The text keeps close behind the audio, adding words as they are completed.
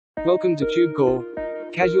Welcome to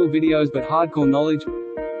TubeCore. Casual videos but hardcore knowledge.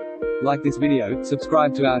 Like this video,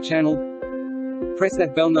 subscribe to our channel. Press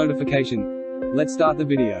that bell notification. Let's start the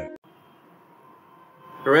video.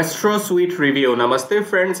 RestroSuite review. Namaste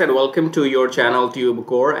friends and welcome to your channel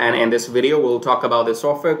TubeCore, and in this video we'll talk about the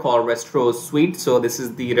software called RestroSuite. So this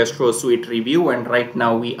is the RestroSuite review, and right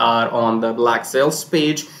now we are on the black sales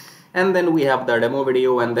page, and then we have the demo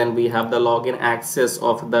video, and then we have the login access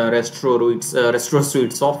of the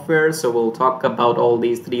RestroSuite software. So we'll talk about all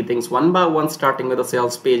these three things one by one, starting with the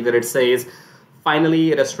sales page where it says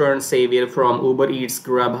finally restaurant savior from Uber Eats,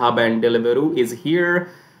 Grubhub and Deliveroo is here.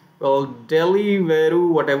 Well, Deliveroo,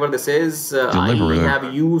 whatever this is, I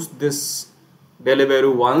have used this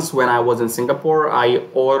Deliveroo once when I was in Singapore. I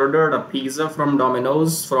ordered a pizza from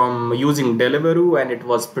Domino's from using Deliveroo, and it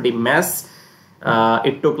was pretty mess.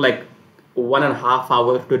 It took like 1.5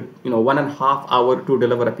 hours to 1.5 hours to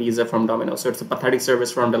deliver a pizza from Domino's. So it's a pathetic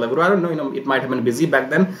service from Deliveroo. I don't know, it might have been busy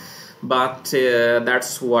back then, but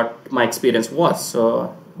that's what my experience was.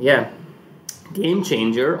 So yeah. Game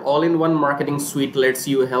changer, all-in-one marketing suite lets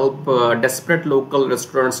you help desperate local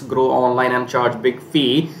restaurants grow online and charge big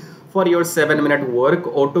fee for your 7-minute work.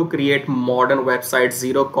 Auto create modern websites,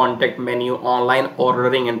 zero contact menu, online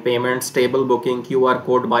ordering and payments, table booking, QR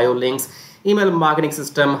code, bio links, email marketing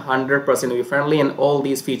system, 100% user friendly, and all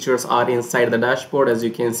these features are inside the dashboard as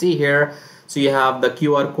you can see here. So you have the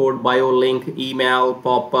QR code, bio link, email,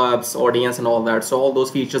 pop-ups, audience, and all that. So all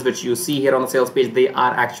those features which you see here on the sales page, they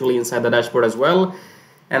are actually inside the dashboard as well.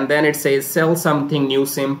 And then it says sell something new,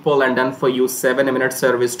 simple and done for you, 7-minute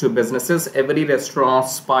service to businesses. Every restaurant,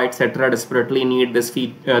 spa, etc. desperately need this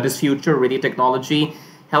future-ready technology.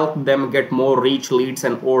 Help them get more reach, leads,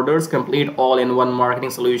 and orders. Complete all-in-one marketing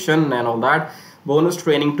solution and all that. Bonus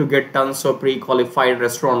training to get tons of pre-qualified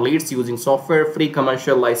restaurant leads using software. Free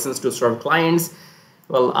commercial license to serve clients.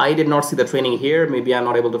 Well, I did not see the training here. Maybe I'm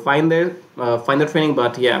not able to find the training,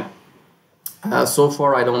 but yeah. So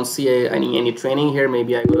far, I don't see any training here.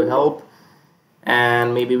 Maybe I go to help,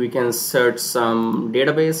 and maybe we can search some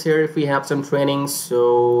database here if we have some training.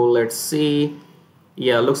 So let's see.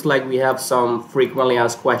 Yeah, looks like we have some frequently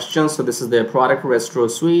asked questions. So this is the product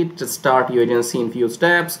RestroSuite. Just start your agency in few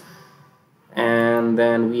steps. And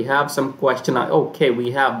then we have some question. Okay,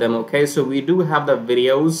 we have them. Okay, so we do have the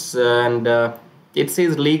videos, and it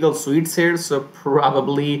says legal suites here, so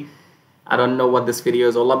probably I don't know what this video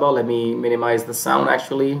is all about. Let me minimize the sound.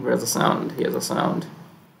 Actually, where's the sound? Here's the sound.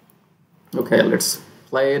 Okay, let's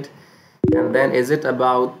play it. And then is it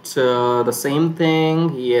about the same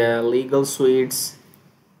thing? Yeah, legal suites.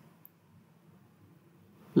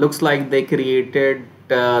 Looks like they created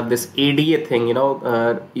this ADA thing,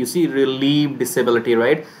 you see relieve disability,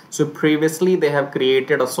 right? So previously they have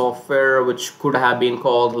created a software which could have been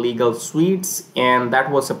called legal suites, and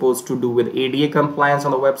that was supposed to do with ADA compliance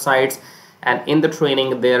on the websites, and in the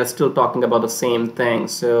training they are still talking about the same thing.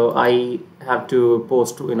 So I have to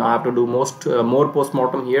post, I have to do more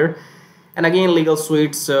post-mortem here. And again, legal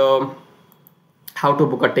suites, so how to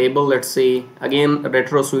book a table, let's see. Again,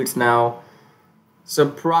 retro suites now. So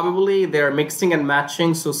probably they're mixing and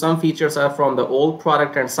matching. So some features are from the old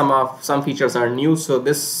product and some features are new. So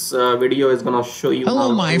this video is going to show you.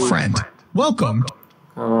 Hello, my friend. Welcome.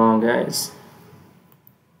 Come on, guys.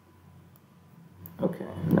 Okay,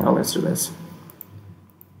 now let's do this.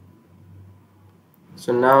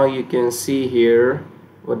 So now you can see here,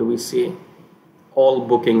 what do we see? All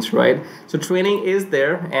bookings, right? So training is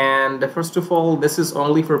there, and first of all, this is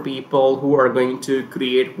only for people who are going to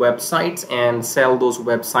create websites and sell those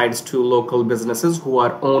websites to local businesses who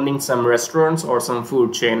are owning some restaurants or some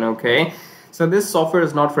food chain. Okay, so this software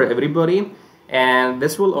is not for everybody, and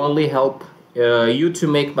this will only help you to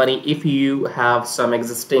make money if you have some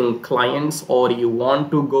existing clients, or you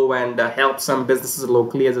want to go and help some businesses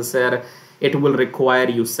locally. As I said, it will require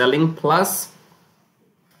you selling, plus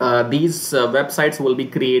these websites will be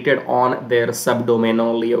created on their subdomain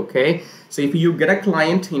only. Okay, so if you get a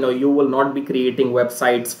client, you will not be creating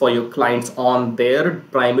websites for your clients on their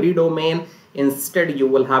primary domain. Instead, you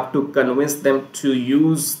will have to convince them to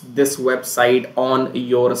use this website on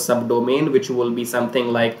your subdomain, which will be something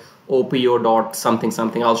like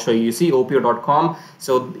opo.something. I'll show you. You see opo.com.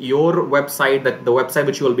 So your website, the website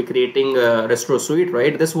which you will be creating, RestroSuite,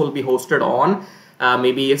 right? This will be hosted on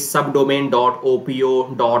maybe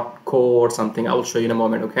subdomain.opo.co or something. I will show you in a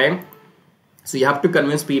moment. Okay, so you have to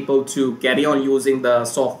convince people to carry on using the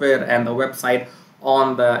software and the website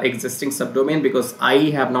on the existing subdomain, because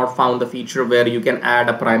I have not found the feature where you can add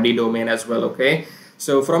a primary domain as well. Okay,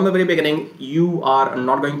 so from the very beginning, you are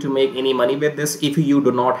not going to make any money with this if you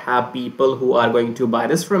do not have people who are going to buy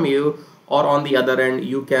this from you, or on the other end,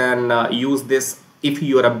 you can use this if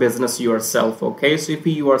you are a business yourself. Okay, so if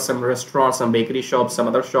you are some restaurant, some bakery shop, some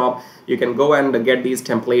other shop, you can go and get these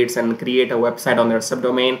templates and create a website on their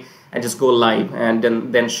subdomain and just go live, and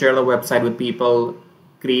then share the website with people,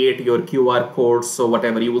 create your QR codes, so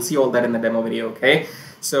whatever. You will see all that in the demo video. Okay,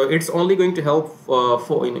 so it's only going to help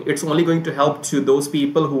it's only going to help to those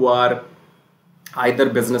people who are either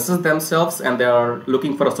businesses themselves and they are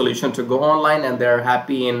looking for a solution to go online and they're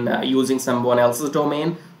happy in using someone else's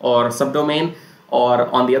domain or subdomain, or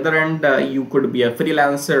on the other end, you could be a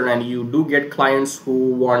freelancer and you do get clients who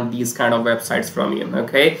want these kind of websites from you.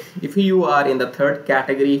 Okay, if you are in the third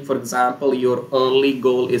category, for example, your only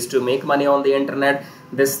goal is to make money on the internet,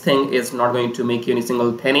 this thing is not going to make you any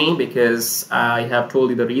single penny, because I have told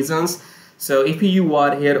you the reasons. So if you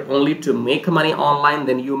are here only to make money online,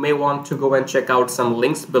 then you may want to go and check out some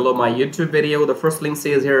links below my YouTube video. The first link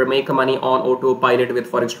says here, make money on autopilot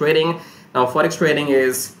with forex trading. Now forex trading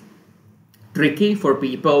is tricky for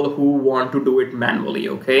people who want to do it manually.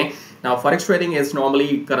 Okay, now forex trading is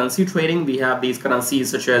normally currency trading. We have these currencies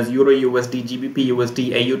such as Euro, USD, GBP,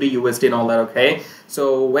 USD, AUD, USD and all that. Okay,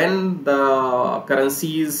 so when the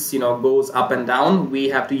currencies goes up and down, we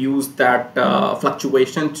have to use that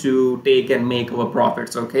fluctuation to take and make our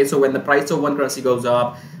profits. Okay, so when the price of one currency goes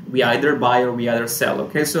up, we either buy or we either sell.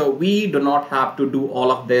 Okay, so we do not have to do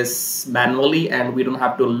all of this manually, and we don't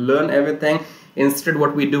have to learn everything. Instead,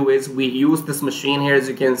 what we do is we use this machine here. As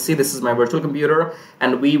you can see, this is my virtual computer,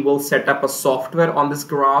 and we will set up a software on this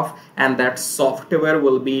graph, and that software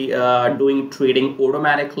will be doing trading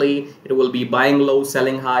automatically. It will be buying low,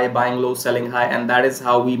 selling high, buying low, selling high, and that is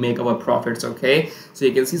how we make our profits. Okay, so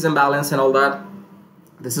you can see some balance and all that.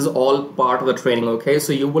 This is all part of the training. Okay,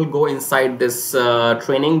 so you will go inside this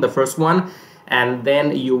training, the first one, and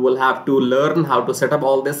then you will have to learn how to set up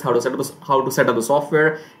all this, how to set up the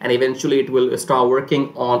software, and eventually it will start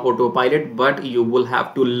working on autopilot. But you will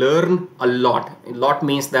have to learn a lot. A lot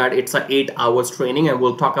means that it's a 8 hours training, and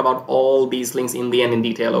we'll talk about all these links in the end in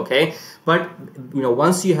detail. Okay, but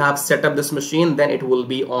once you have set up this machine, then it will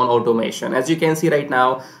be on automation. As you can see right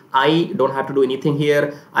now, I don't have to do anything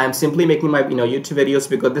here. I am simply making my YouTube videos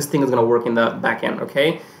because this thing is going to work in the back end.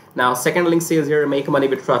 Okay, now second link says here, make money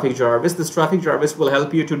with Traffic Jarvis. This Traffic Jarvis will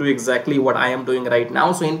help you to do exactly what I am doing right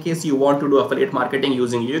now. So in case you want to do affiliate marketing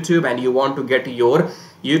using YouTube and you want to get your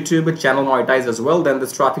YouTube channel monetized as well, then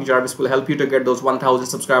this Traffic Jarvis will help you to get those 1,000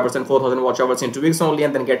 subscribers and 4,000 watch hours in 2 weeks only,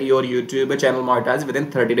 and then get your YouTube channel monetized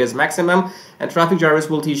within 30 days maximum. And Traffic Jarvis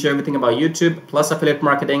will teach you everything about YouTube plus affiliate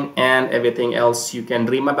marketing and everything else you can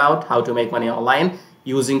dream about, how to make money online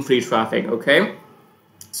using free traffic. Okay,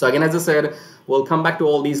 so again, as I said, we'll come back to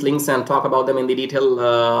all these links and talk about them in the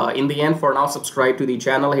detail in the end. For now, subscribe to the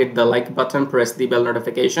channel, hit the like button, press the bell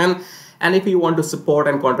notification. And if you want to support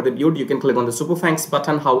and contribute, you can click on the super thanks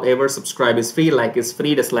button. However, subscribe is free, like is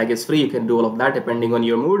free, dislike is free. You can do all of that depending on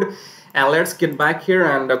your mood. And let's get back here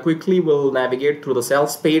and quickly we'll navigate through the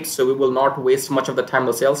sales page. So we will not waste much of the time on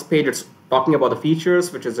the sales page. It's talking about the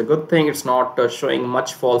features, which is a good thing. It's not showing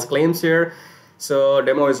much false claims here. So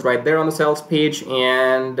demo is right there on the sales page,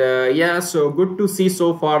 and yeah, so good to see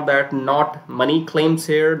so far that not money claims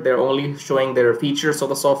here. They're only showing their features of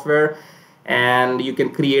the software, and you can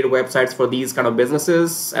create websites for these kind of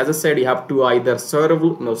businesses. As I said, you have to either serve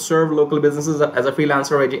local businesses as a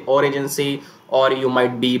freelancer or agency, or you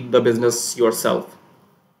might be the business yourself.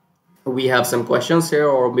 We have some questions here,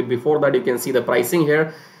 or before that, you can see the pricing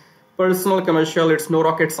here. Personal, commercial, it's no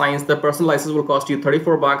rocket science. The personal license will cost you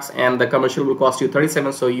 $34 and the commercial will cost you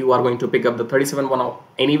 $37. So you are going to pick up the $37 one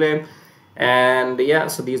anyway. And yeah,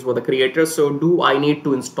 so these were the creators. So do I need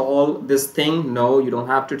to install this thing? No, you don't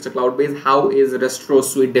have to. It's a cloud-based. How is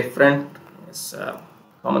RestroSuite different? It's a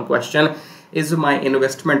common question. Is my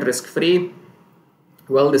investment risk-free?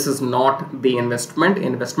 Well, this is not the investment.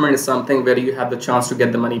 Investment is something where you have the chance to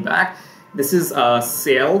get the money back. This is a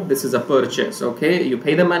sale, this is a purchase. Okay, you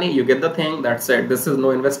pay the money, you get the thing, that's it. This is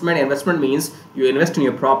no investment. Investment means you invest in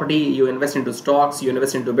your property, you invest into stocks, you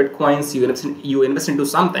invest into bitcoins, you invest into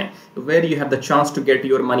something where you have the chance to get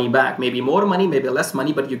your money back. Maybe more money, maybe less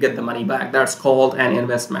money, but you get the money back. That's called an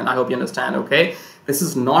investment. I hope you understand. Okay, this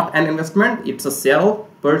is not an investment. It's a sale,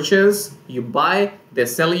 purchase. You buy, they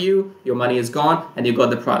sell you, your money is gone, and you got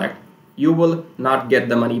the product. You will not get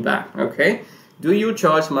the money back. Okay, do you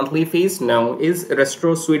charge monthly fees? No. Is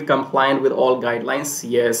RestroSuite compliant with all guidelines?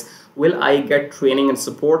 Yes. Will I get training and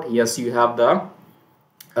support? Yes, you have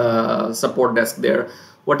the support desk there.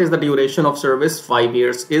 What is the duration of service? 5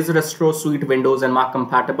 years. Is RestroSuite Windows and Mac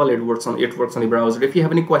compatible? It works on the browser. If you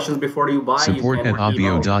have any questions before you buy, support you can at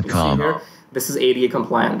audio.com. This is ADA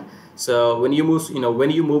compliant. So when you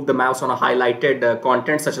move the mouse on a highlighted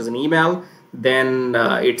content such as an email, then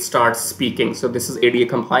it starts speaking. So this is ADA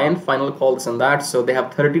compliant, final call, this and that. So they have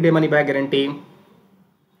 30-day money back guarantee,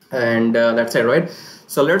 and that's it, right?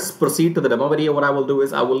 So let's proceed to the demo video. What I will do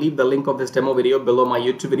is I will leave the link of this demo video below my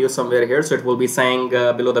YouTube video somewhere here. So it will be saying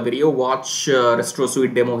below the video, watch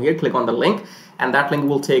RestroSuite demo here. Click on the link, and that link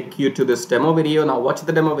will take you to this demo video. Now watch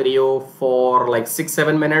the demo video for like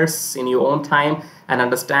 6-7 minutes in your own time and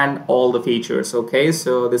understand all the features. Okay,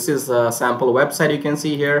 so this is a sample website you can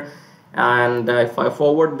see here. And if I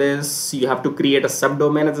forward this, you have to create a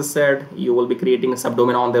subdomain. As I said, you will be creating a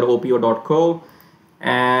subdomain on their opo.co.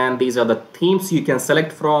 And these are the themes you can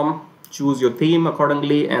select from. Choose your theme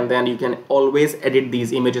accordingly, and then you can always edit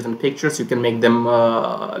these images and pictures. You can make them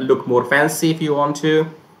look more fancy if you want to.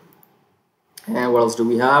 And what else do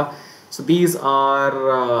we have? So these are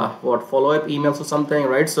follow-up emails or something,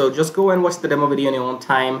 right? So just go and watch the demo video in your own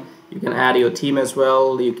time. You can add your team as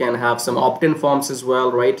well. You can have some opt-in forms as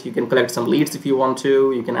well, right? You can collect some leads if you want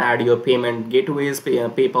to. You can add your payment gateways,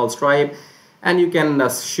 PayPal, Stripe. And you can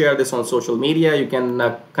share this on social media. You can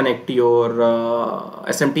connect your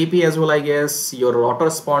SMTP as well, I guess, your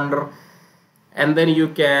autoresponder. And then you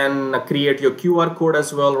can create your QR code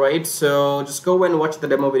as well, right? So just go and watch the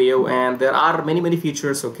demo video, and there are many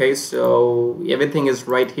features, okay? So everything is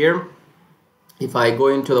right here. If I go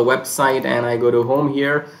into the website and I go to home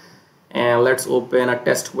here, and let's open a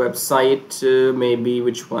test website, maybe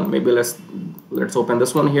which one? Maybe let's open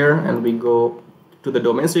this one here, and we go to the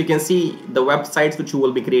domain. So you can see the websites which you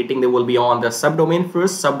will be creating, they will be on the subdomain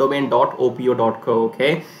first, subdomain.opo.co.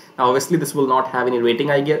 okay. Now obviously this will not have any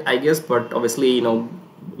rating, I guess, but obviously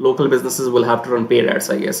local businesses will have to run paid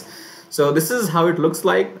ads, I guess. So this is how it looks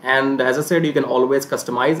like, and as I said, you can always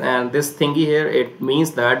customize. And this thingy here, it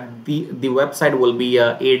means that the website will be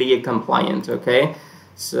ADA compliant, okay.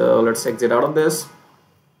 So let's exit out of this.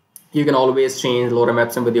 You can always change lorem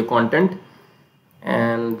ipsum with your content.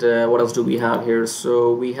 And what else do we have here?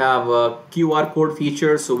 So we have a QR code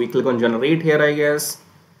feature. So we click on generate here, I guess,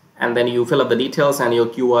 and then you fill up the details and your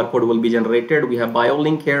QR code will be generated. We have bio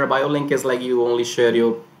link here. Bio link is like you only share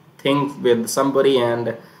your thing with somebody.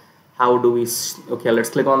 And how do we, okay,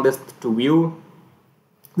 let's click on this to view.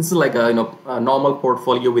 This is like a normal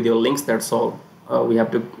portfolio with your links. That's all. I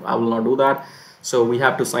will not do that. So we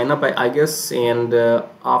have to sign up, I guess, and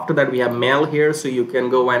after that we have mail here. So you can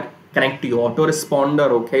go and connect to your autoresponder,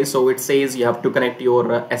 okay. So it says you have to connect your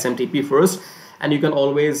SMTP first, and you can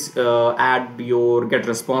always add your get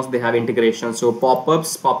response. They have integration. So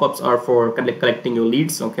pop-ups are for collecting your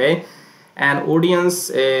leads, okay. And audience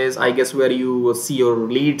is, I guess, where you see your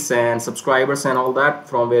leads and subscribers and all that,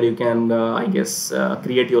 from where you can I guess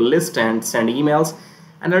create your list and send emails.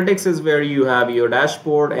 Analytics is where you have your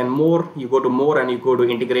dashboard and more. You go to more and you go to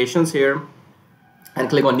integrations here and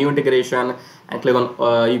click on new integration and click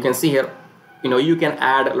on you can see here, you can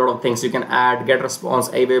add a lot of things. You can add get response,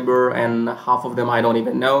 Aweber, and half of them I don't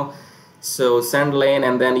even know. So send lane,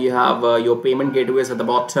 and then you have your payment gateways at the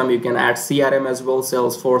bottom. You can add CRM as well,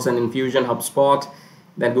 Salesforce and Infusion, HubSpot,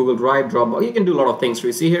 then Google Drive, Dropbox. You can do a lot of things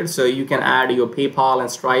we see here. So you can add your PayPal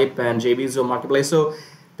and Stripe and JVZoo Marketplace. So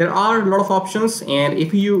there are a lot of options, and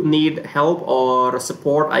if you need help or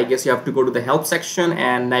support, I guess you have to go to the help section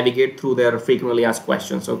and navigate through their frequently asked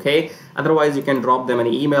questions, okay. Otherwise you can drop them an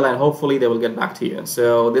email and hopefully they will get back to you.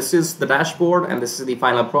 So this is the dashboard, and this is the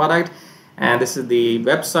final product, and this is the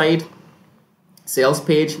website sales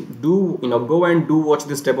page. Go and watch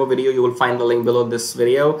this demo video. You will find the link below this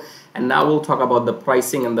video. And now we'll talk about the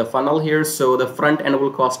pricing and the funnel here. So the front end will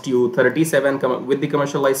cost you $37 with the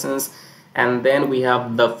commercial license. And then we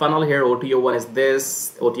have the funnel here. OTO 1 is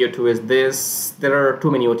this, OTO 2 is this. There are too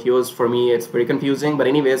many OTOs for me. It's very confusing. But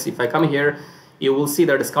anyways, if I come here, you will see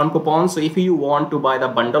the discount coupon. So if you want to buy the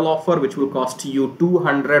bundle offer, which will cost you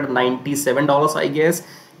 $297, I guess,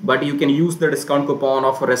 but you can use the discount coupon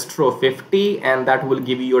of Restro50, and that will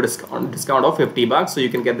give you a discount of $50. So you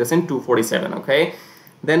can get this in $247, okay.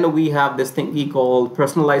 Then we have this thing we call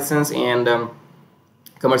personal license and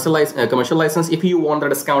commercial license. If you want the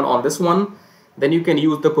discount on this one, then you can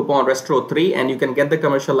use the coupon Restro3 and you can get the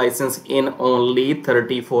commercial license in only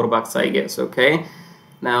 $34, I guess, okay.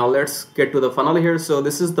 Now let's get to the funnel here. So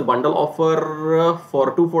this is the bundle offer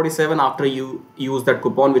for $247 after you use that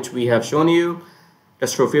coupon which we have shown you,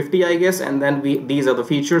 Restro50, I guess. And then these are the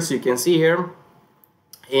features you can see here.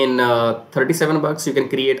 In $37 you can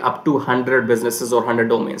create up to 100 businesses or 100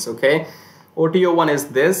 domains, okay. OTO 1 is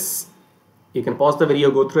this. You can pause the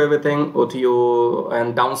video, go through everything. OTO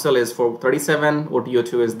and downsell is for $37. OTO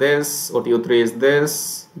 2 is this. OTO 3 is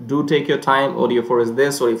this. Do take your time. OTO 4 is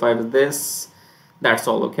this. OTO 5 is this. That's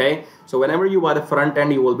all, okay? So whenever you buy the front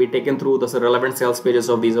end, you will be taken through the relevant sales pages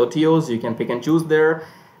of these OTOs. You can pick and choose there.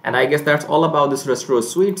 And I guess that's all about this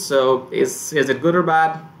RestroSuite. So is it good or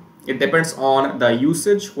bad? It depends on the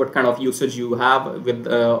usage, what kind of usage you have with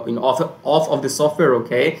off of the software,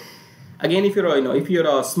 okay? Again, if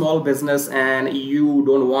you're a small business and you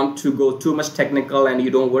don't want to go too much technical and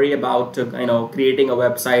you don't worry about creating a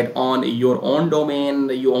website on your own domain,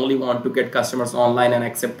 you only want to get customers online and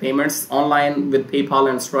accept payments online with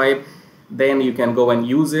PayPal and Stripe, then you can go and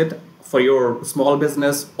use it for your small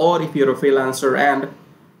business. Or if you're a freelancer and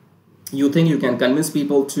you think you can convince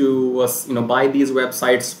people to buy these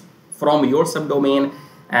websites from your subdomain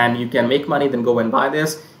and you can make money, then go and buy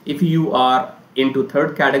this. If you are into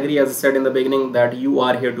third category, as I said in the beginning, that you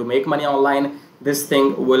are here to make money online, this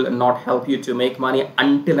thing will not help you to make money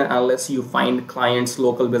until and unless you find clients,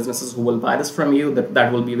 local businesses who will buy this from you.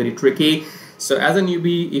 That will be very tricky. So as a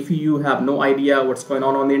newbie, if you have no idea what's going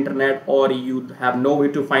on the internet, or you have no way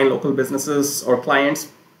to find local businesses or clients,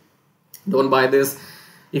 don't buy this.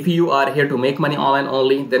 If you are here to make money online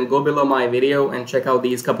only, then go below my video and check out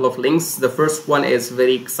these couple of links. The first one is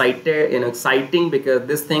very exciting because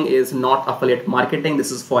this thing is not affiliate marketing. This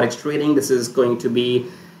is forex trading. This is going to be,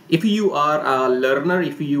 if you are a learner,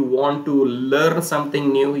 if you want to learn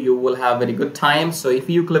something new, you will have very good time. So if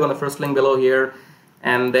you click on the first link below here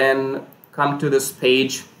and then come to this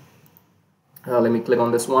page, let me click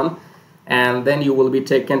on this one. And then you will be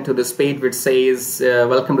taken to this page which says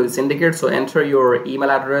welcome to the syndicate. So enter your email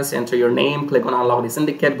address, enter your name, click on unlock the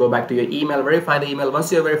syndicate, go back to your email, verify the email.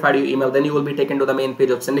 Once you have verified your email, then you will be taken to the main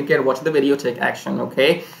page of syndicate. Watch the video, take action,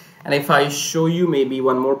 okay? And if I show you maybe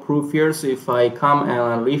one more proof here, so if I come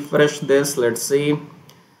and refresh this, let's see.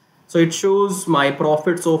 So it shows my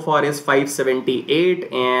profit so far is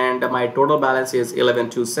 578 and my total balance is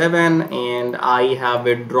 1127 and I have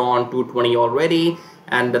withdrawn 220 already.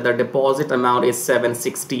 And the deposit amount is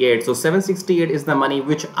 768. So 768 is the money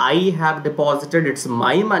which I have deposited. It's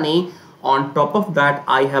my money. On top of that,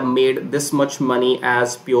 I have made this much money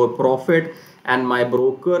as pure profit, and my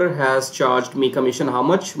broker has charged me commission how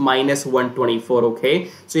much? Minus 124.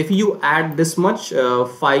 Okay, so if you add this much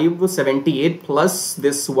 578 plus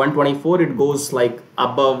this 124, it goes like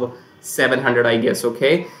above 700, I guess.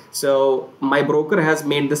 Okay, so my broker has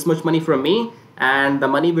made this much money from me, and the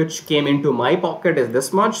money which came into my pocket is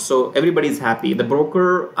this much. So everybody's happy. The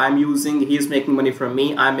broker I'm using, he's making money from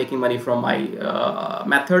me. I'm making money from my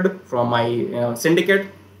method, from my syndicate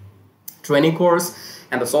training course,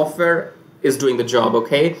 and the software is doing the job.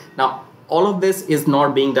 Okay, now all of this is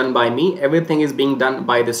not being done by me. Everything is being done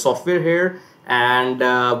by the software here, and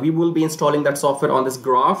we will be installing that software on this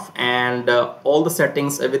graph, and all the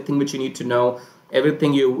settings, everything which you need to know,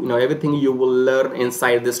 everything everything you will learn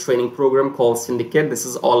inside this training program called Syndicate. This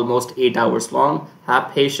is almost 8 hours long.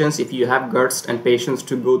 Have patience. If you have guts and patience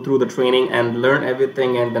to go through the training and learn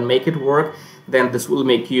everything and then make it work, then this will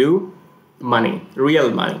make you money,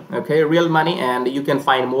 real money. Okay, real money. And you can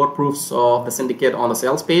find more proofs of the Syndicate on the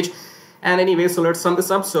sales page. And anyway, so let's sum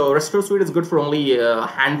this up. So RestroSuite is good for only a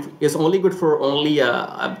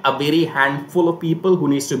very handful of people who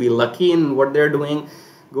needs to be lucky in what they're doing.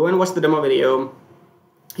 Go and watch the demo video.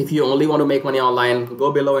 If you only want to make money online, go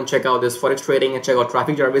below and check out this forex trading and check out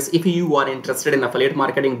Traffic Jarvis. If you are interested in affiliate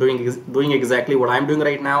marketing, doing exactly what I'm doing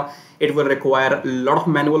right now, it will require a lot of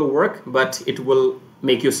manual work, but it will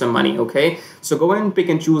make you some money. Okay, so go and pick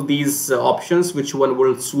and choose these options. Which one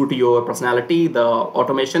will suit your personality, the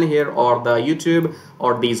automation here or the YouTube,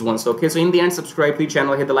 or these ones? Okay, so in the end, subscribe to the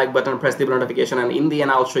channel, hit the like button, press the bell notification, and in the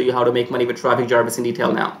end, I'll show you how to make money with Traffic Jarvis in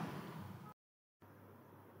detail now.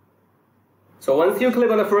 So once you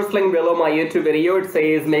click on the first link below my YouTube video, it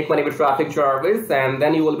says make money with Traffic Jarvis, and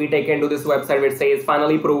then you will be taken to this website which says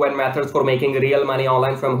finally proven methods for making real money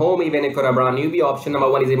online from home, even if you're a brand newbie. Option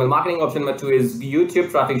number 1 is email marketing. Option number 2 is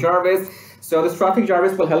YouTube Traffic Jarvis. So this Traffic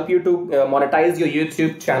Jarvis will help you to monetize your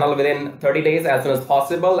YouTube channel within 30 days as soon as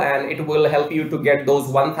possible, and it will help you to get those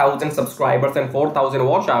 1,000 subscribers and 4,000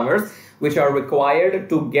 watch hours, which are required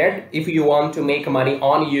to get if you want to make money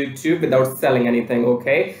on YouTube without selling anything.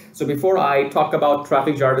 Okay, so before I talk about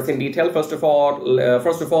Traffic Jarvis in detail, first of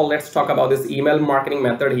all, let's talk about this email marketing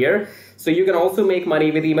method here. So you can also make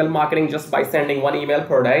money with email marketing just by sending 1 email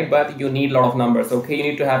per day, but you need a lot of numbers. Okay, you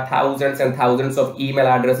need to have thousands and thousands of email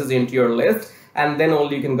addresses into your list, and then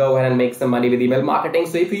only you can go ahead and make some money with email marketing.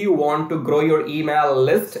 So if you want to grow your email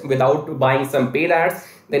list without buying some paid ads,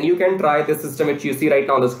 then you can try this system which you see right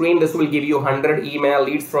now on the screen. This will give you 100 email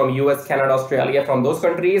leads from US, Canada, Australia, from those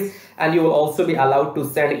countries, and you will also be allowed to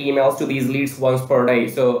send emails to these leads once per day.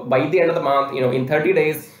 So by the end of the month, in 30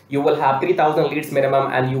 days, you will have 3,000 leads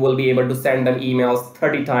minimum, and you will be able to send them emails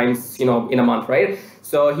 30 times, in a month, right?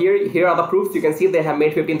 So here are the proofs. You can see they have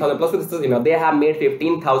made 15,000 plus with the system. They have made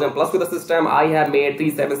 15,000 plus with the system. I have made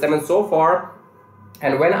 377 so far.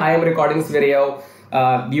 And when I am recording this video,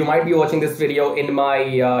 you might be watching this video in my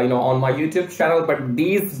on my YouTube channel, but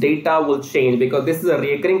these data will change because this is a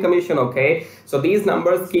recurring commission. Okay, so these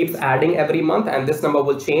numbers keeps adding every month, and this number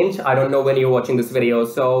will change. I don't know when you're watching this video,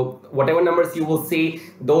 so whatever numbers you will see,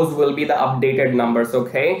 those will be the updated numbers.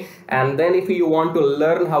 Okay, and then if you want to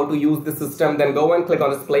learn how to use the system, then go and click on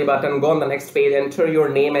this play button, go on the next page, enter your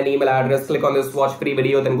name and email address, click on this watch free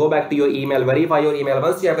video, then go back to your email, verify your email.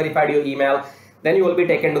 Once you have verified your email, then you will be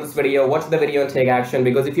taken to this video. Watch the video and take action,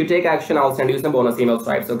 because if you take action, I'll send you some bonus email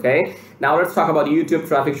stripes. Okay, now let's talk about YouTube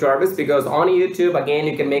traffic service, because on YouTube, again,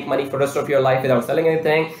 you can make money for the rest of your life without selling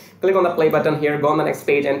anything. Click on the play button here, go on the next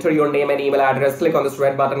page, enter your name and email address, click on this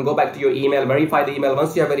red button, go back to your email, verify the email.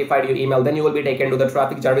 Once you have verified your email, then you will be taken to the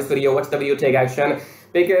traffic service video. Watch the video, take action,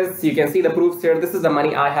 because you can see the proofs here. This is the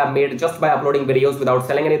money I have made just by uploading videos without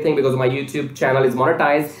selling anything, because my YouTube channel is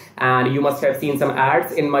monetized, and you must have seen some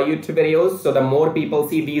ads in my YouTube videos. So the more people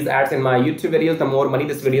see these ads in my YouTube videos, the more money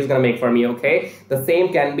this video is going to make for me. Okay, the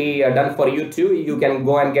same can be done for you too. You can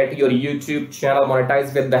go and get your YouTube channel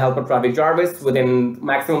monetized with the help of traffic service within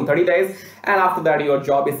maximum 30 days. And after that, your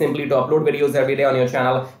job is simply to upload videos every day on your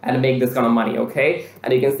channel and make this kind of money. Okay,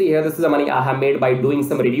 and you can see here, this is the money I have made by doing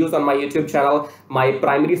some reviews on my YouTube channel. My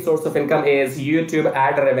primary source of income is YouTube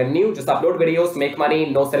ad revenue. Just upload videos, make money,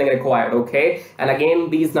 no selling required. Okay, and again,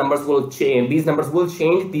 these numbers will change. These numbers will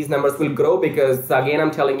change. These numbers will grow, because again, I'm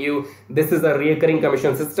telling you, this is a recurring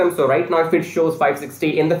commission system. So right now, if it shows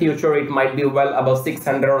 560, in the future, it might be well above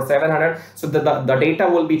 600 or 700. So the data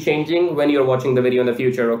will be changing when you're watching the video in the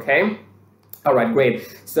future. Okay. All right, great.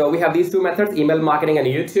 So we have these two methods, email marketing and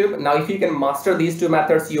YouTube. Now, if you can master these two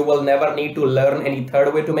methods, you will never need to learn any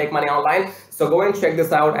third way to make money online. So go and check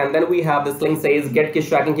this out. And then we have this link says get kiss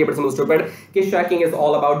tracking, keep it simple stupid. Kiss tracking is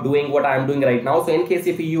all about doing what I'm doing right now. So in case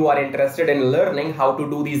if you are interested in learning how to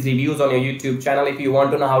do these reviews on your YouTube channel, if you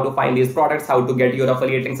want to know how to find these products, how to get your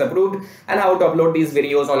affiliate links approved, and how to upload these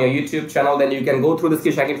videos on your YouTube channel, then you can go through this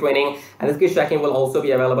kiss tracking training. And this kiss tracking will also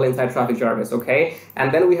be available inside Traffic Jarvis. Okay.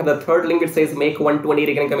 And then we have the third link. It says make 120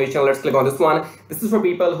 recurring commission. Let's click on this one. This is for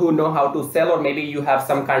people who know how to sell, or maybe you have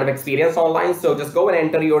some kind of experience online. So just go and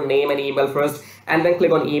enter your name and email first, and then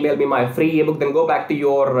click on email me my free ebook. Then go back to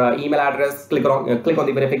your email address, click on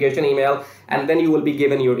the verification email, and then you will be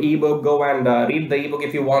given your ebook. Go and read the ebook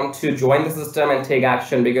if you want to join the system and take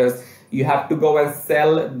action, because you have to go and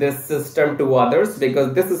sell this system to others,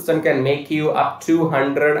 because this system can make you up to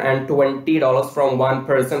 $120 from one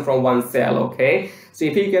person, from one sale. Okay, so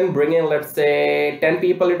if you can bring in, let's say 10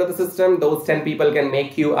 people into the system, those 10 people can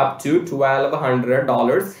make you up to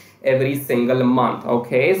 $1,200 every single month.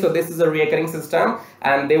 Okay, so this is a recurring system,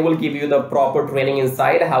 and they will give you the proper training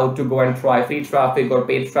inside how to go and try free traffic or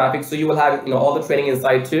paid traffic. So you will have all the training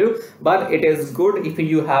inside too. But it is good if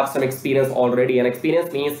you have some experience already. And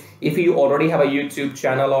experience means if you already have a YouTube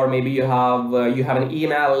channel, or maybe you have an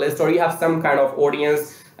email list, or you have some kind of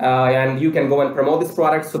audience, and you can go and promote this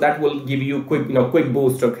product. So that will give you quick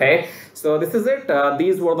boost. Okay, so this is it.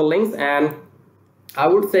 These were the links, and I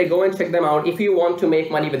would say go and check them out. If you want to make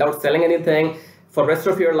money without selling anything for rest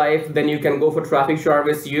of your life, then you can go for traffic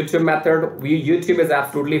service YouTube method. YouTube is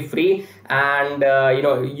absolutely free, and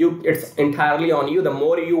it's entirely on you. The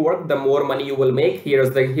more you work, the more money you will make. Here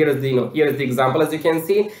is the example, as you can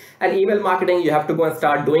see. And email marketing, you have to go and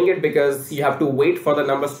start doing it, because you have to wait for the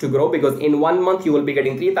numbers to grow, because in 1 month you will be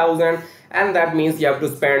getting 3,000, and that means you have to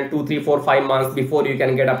spend 2, 3, 4, 5 months before you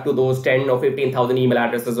can get up to those 10 or 15,000 email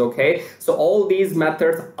addresses. Okay, so all these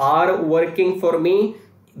methods are working for me.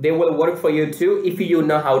 They will work for you too if you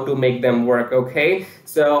know how to make them work. Okay,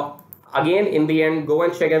 so again, in the end, go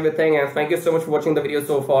and check everything, and thank you so much for watching the video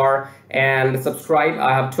so far, and subscribe.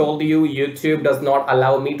 I have told you, YouTube does not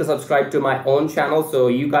allow me to subscribe to my own channel, so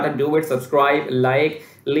you gotta do it. Subscribe, like,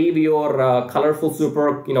 leave your colorful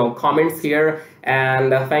super comments here,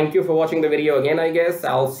 and thank you for watching the video again. I guess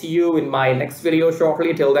I'll see you in my next video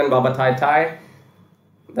shortly. Till then, baba tai tai.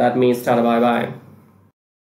 That means tada bye bye.